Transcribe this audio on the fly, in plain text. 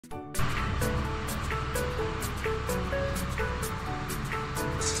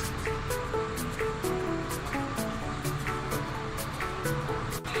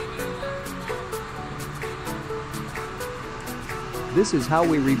This is how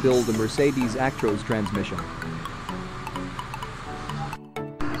we rebuild a Mercedes Actros transmission.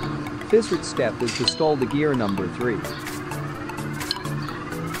 First step is to install the gear number 3,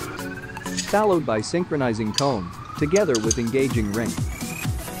 followed by synchronizing cone, together with engaging ring.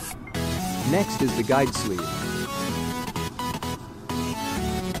 Next is the guide sleeve.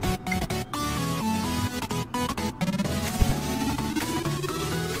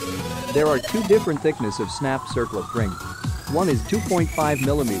 There are two different thickness of snap circlip ring. One is 2.5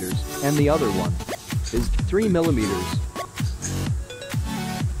 millimeters and the other one is 3 millimeters.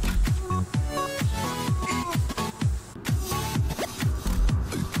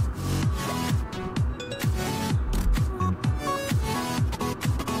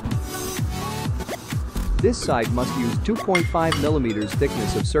 This side must use 2.5 millimeters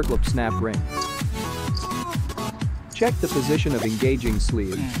thickness of circlip snap ring. Check the position of engaging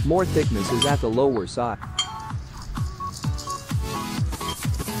sleeve. More thickness is at the lower side.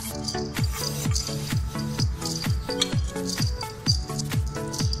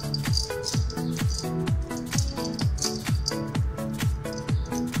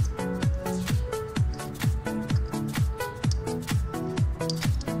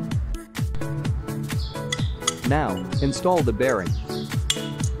 Now, install the bearing.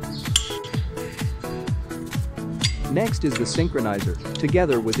 Next is the synchronizer,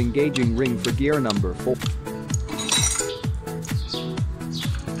 together with engaging ring for gear number 4.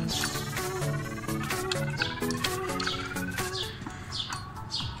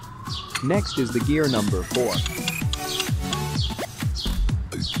 Next is the gear number 4.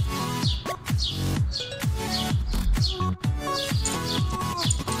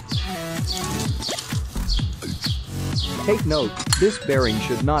 Take note, this bearing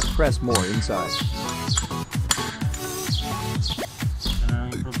should not press more inside.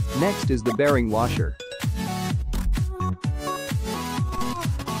 Next is the bearing washer.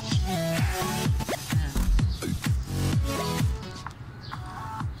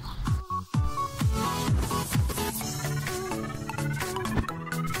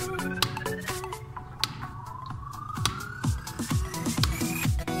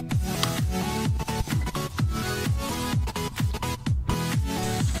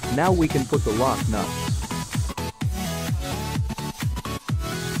 Now we can put the lock nut.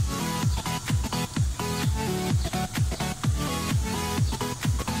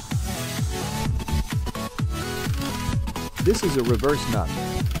 This is a reverse nut.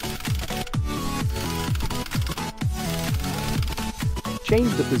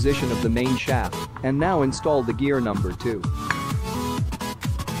 Change the position of the main shaft, and now install the gear number 2.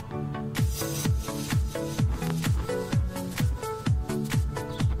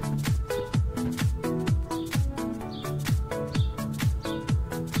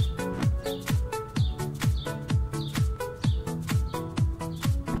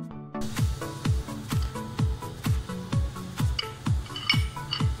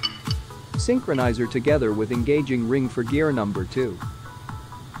 Synchronizer together with engaging ring for gear number 2.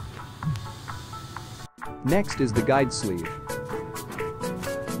 Next is the guide sleeve.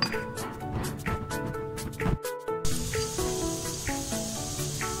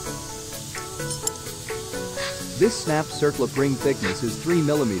 This snap circlip ring thickness is 3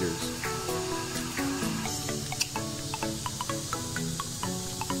 millimeters.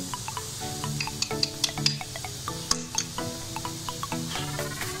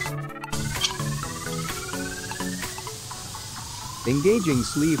 Engaging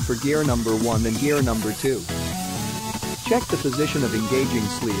sleeve for gear number 1 and gear number 2. Check the position of engaging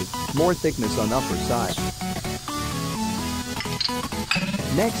sleeve, more thickness on upper side.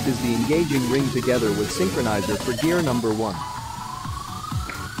 Next is the engaging ring together with synchronizer for gear number 1.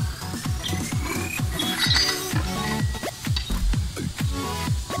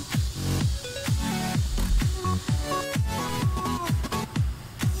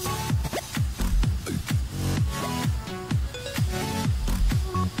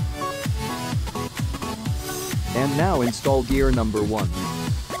 And now install gear number 1.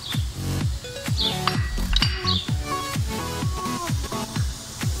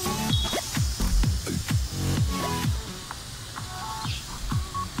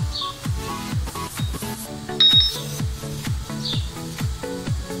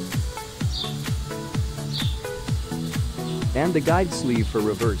 And the guide sleeve for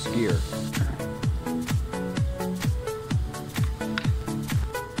reverse gear.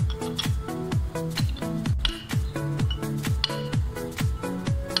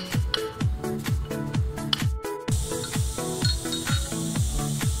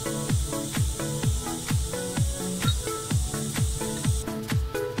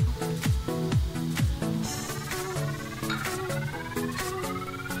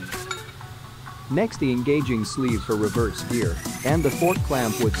 Next, the engaging sleeve for reverse gear and the fork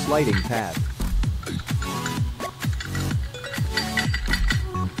clamp with sliding pad.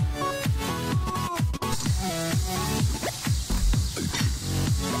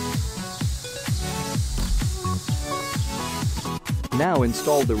 Now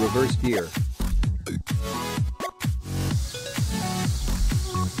install the reverse gear.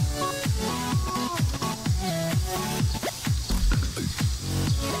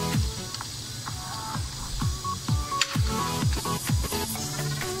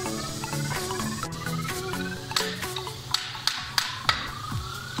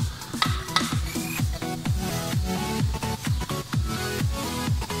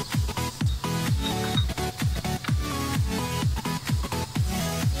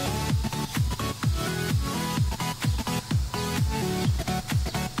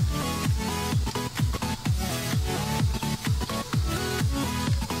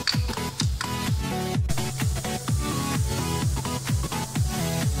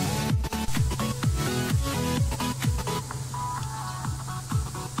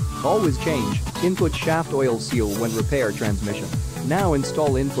 Always change input shaft oil seal when repair transmission. Now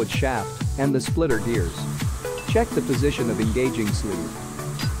install input shaft and the splitter gears. Check the position of engaging sleeve.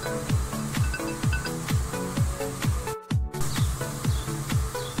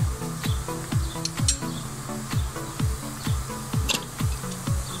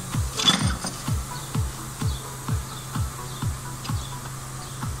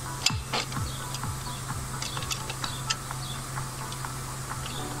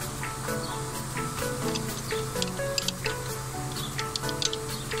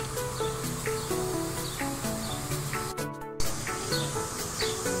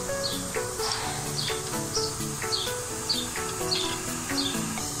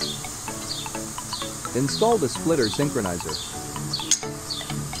 Install the splitter synchronizer.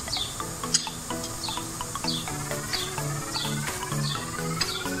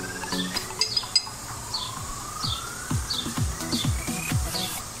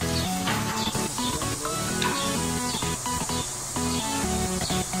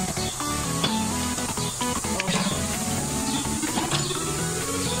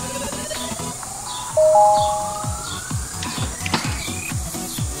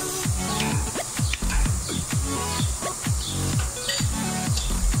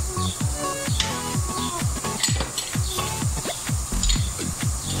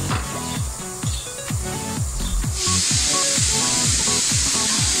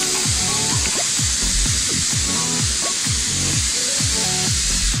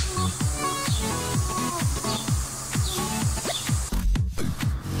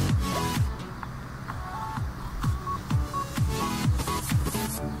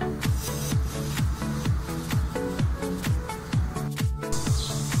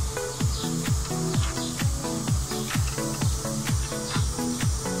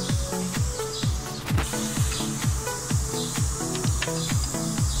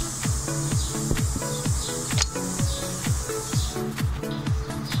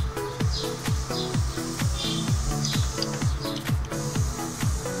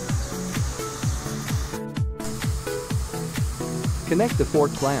 Connect the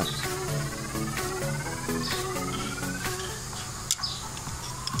fork clamps.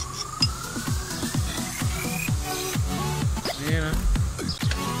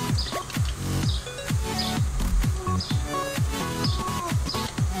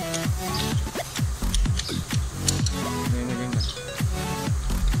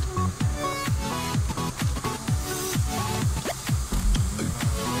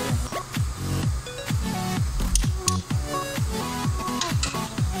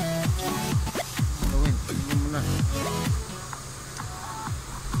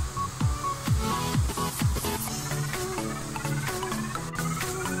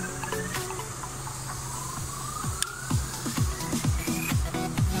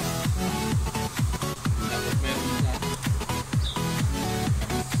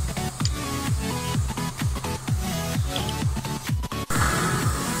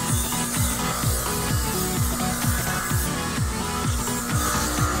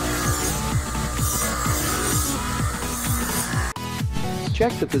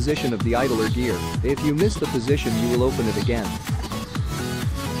 Check the position of the idler gear. If you miss the position, you will open it again.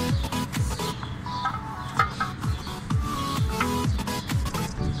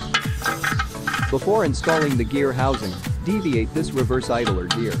 Before installing the gear housing, deviate this reverse idler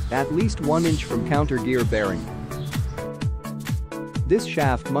gear at least 1 inch from counter gear bearing. This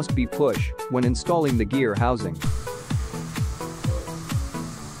shaft must be push when installing the gear housing.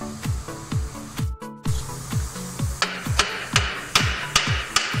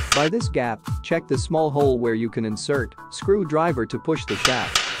 By this gap, check the small hole where you can insert screwdriver to push the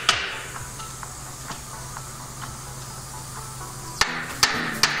shaft.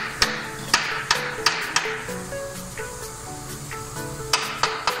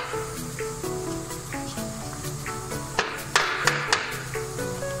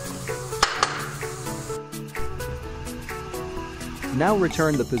 Now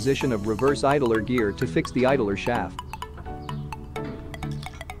return the position of reverse idler gear to fix the idler shaft.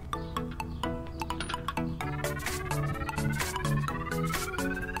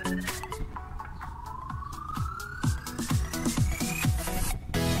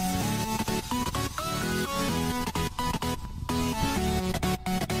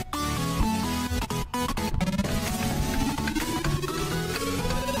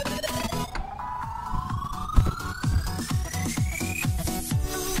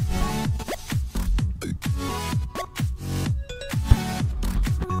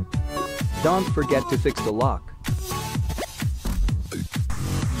 Don't forget to fix the lock.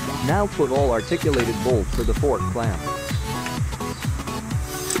 Now put all articulated bolt for the fork clamp.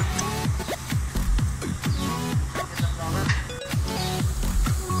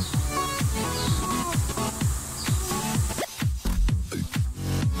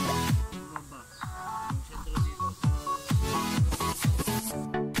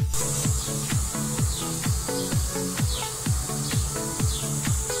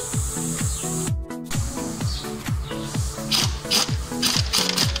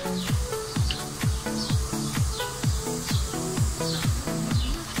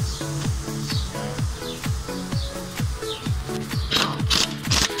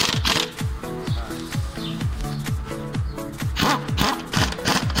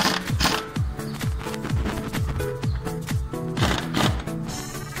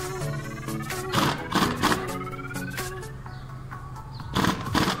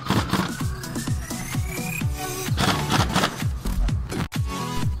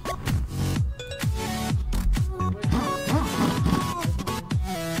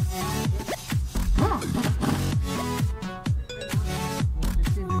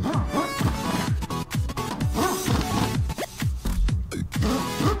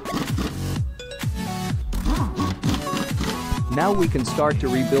 Now we can start to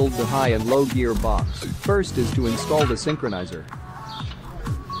rebuild the high and low gearbox. First is to install the synchronizer.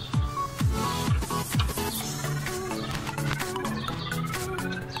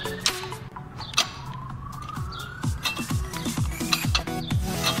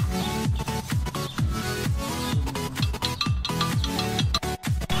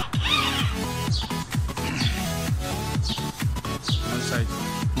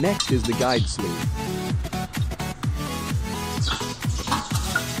 Next is the guide sleeve.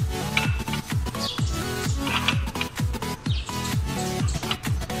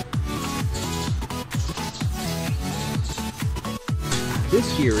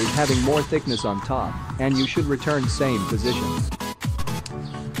 This gear is having more thickness on top, and you should return same positions.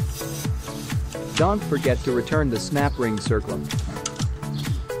 Don't forget to return the snap ring circlet.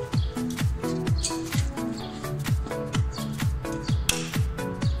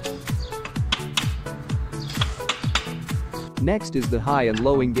 Next is the high and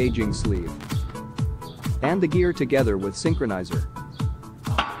low engaging sleeve. And the gear together with synchronizer.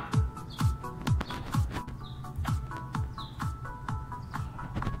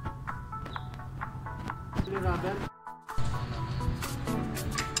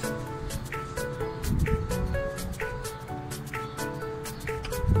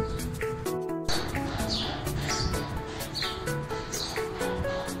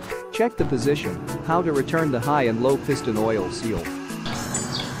 Check the position, how to return the high and low piston oil seal.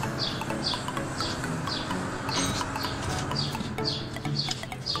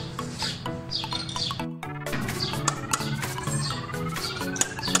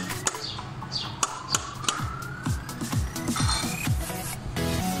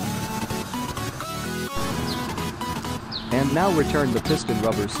 And now return the piston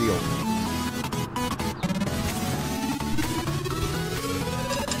rubber seal.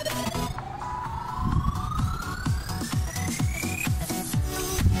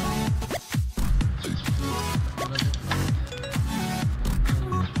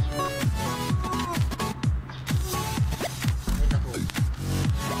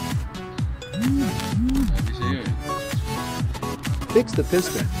 Fix the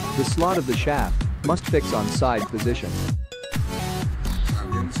piston. The slot of the shaft must fix on side position.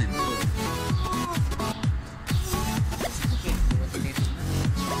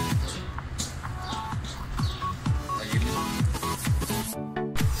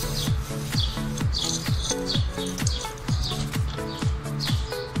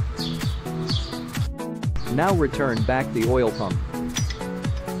 Now return back the oil pump.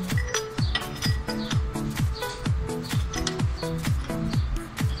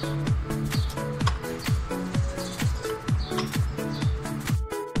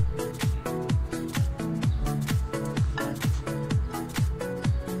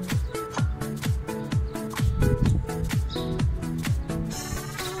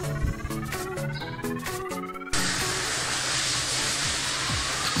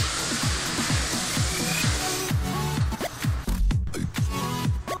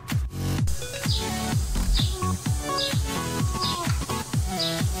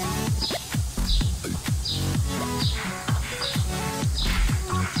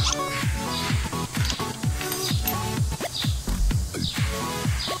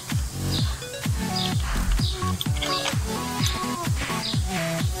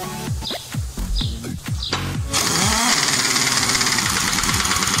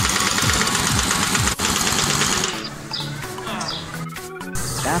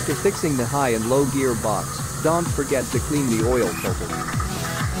 After fixing the high and low gearbox, don't forget to clean the oil filter.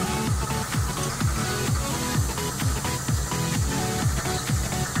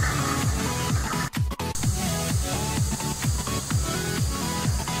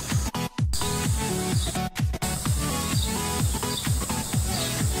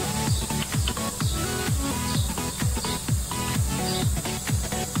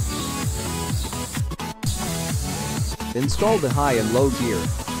 Install the high and low gear.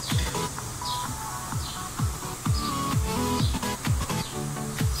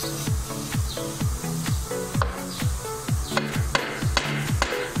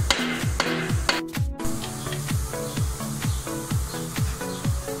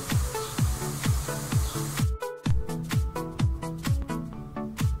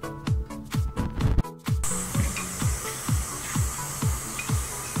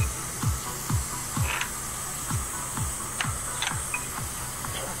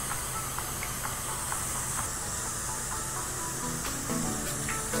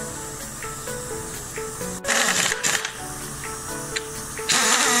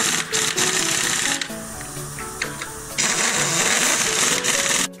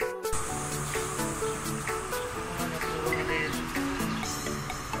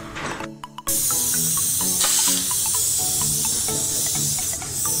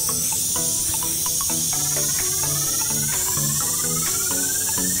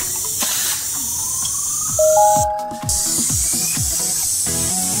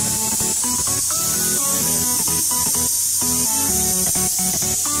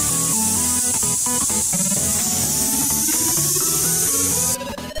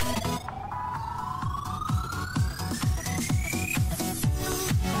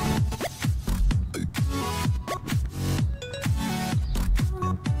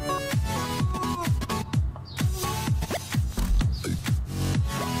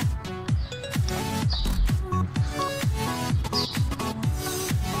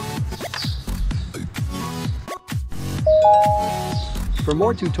 For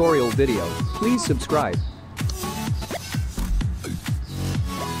more tutorial video, please subscribe.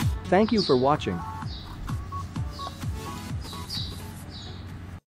 Thank you for watching.